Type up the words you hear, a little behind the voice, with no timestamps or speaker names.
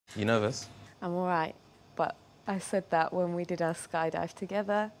You nervous? I'm all right, but I said that when we did our skydive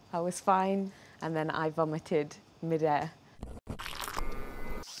together, I was fine, and then I vomited mid-air.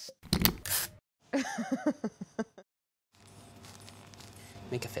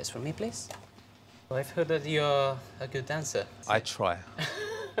 Make a face for me, please. I've heard that you're a good dancer. I try.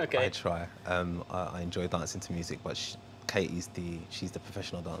 Okay. I try. I enjoy dancing to music, but Katy's she's the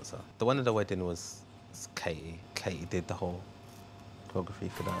professional dancer. The one at the wedding was Katy. Katy did the whole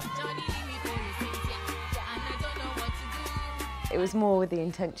choreography for that. It was more with the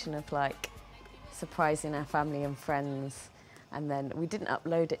intention of like surprising our family and friends, and then we didn't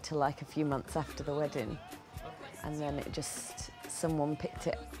upload it till like a few months after the wedding, and then it just, someone picked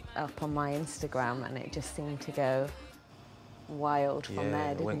it up on my Instagram and it just seemed to go wild from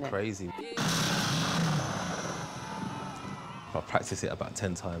there, didn't it? It went crazy. I practiced it about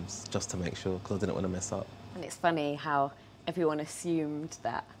 10 times just to make sure, because I didn't want to mess up. And it's funny how everyone assumed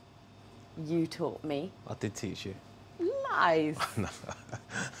that you taught me. I did teach you. Lies!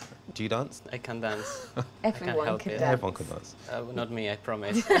 Do you dance? I can dance. Everyone can dance. Everyone can dance. Not me, I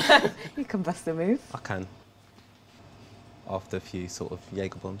promise. You can bust a move. I can. After a few sort of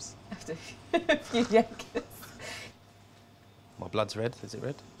Jägerbombs. After a few Jägers. My blood's red. Is it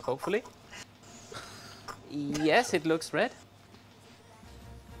red? Hopefully. Yes, it looks red.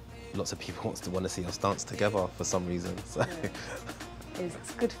 Lots of people want to see us dance together for some reason. So. Yeah.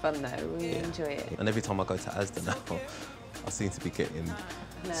 It's good fun though, we enjoy it. And every time I go to Asda now, I seem to be getting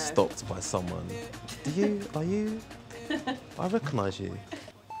stopped by someone. Are you? I recognise you.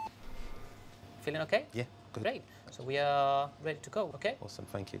 Feeling okay? Yeah, good. Great. So we are ready to go, okay? Awesome,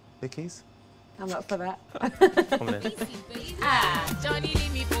 thank you. Vicky's? I'm up for that. Come on in. Johnny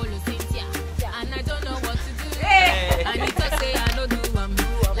leave me follow Cynthia, and I don't know what to do. Hey. And he talk say I don't do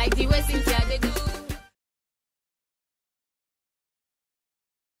like the way Cynthia they do.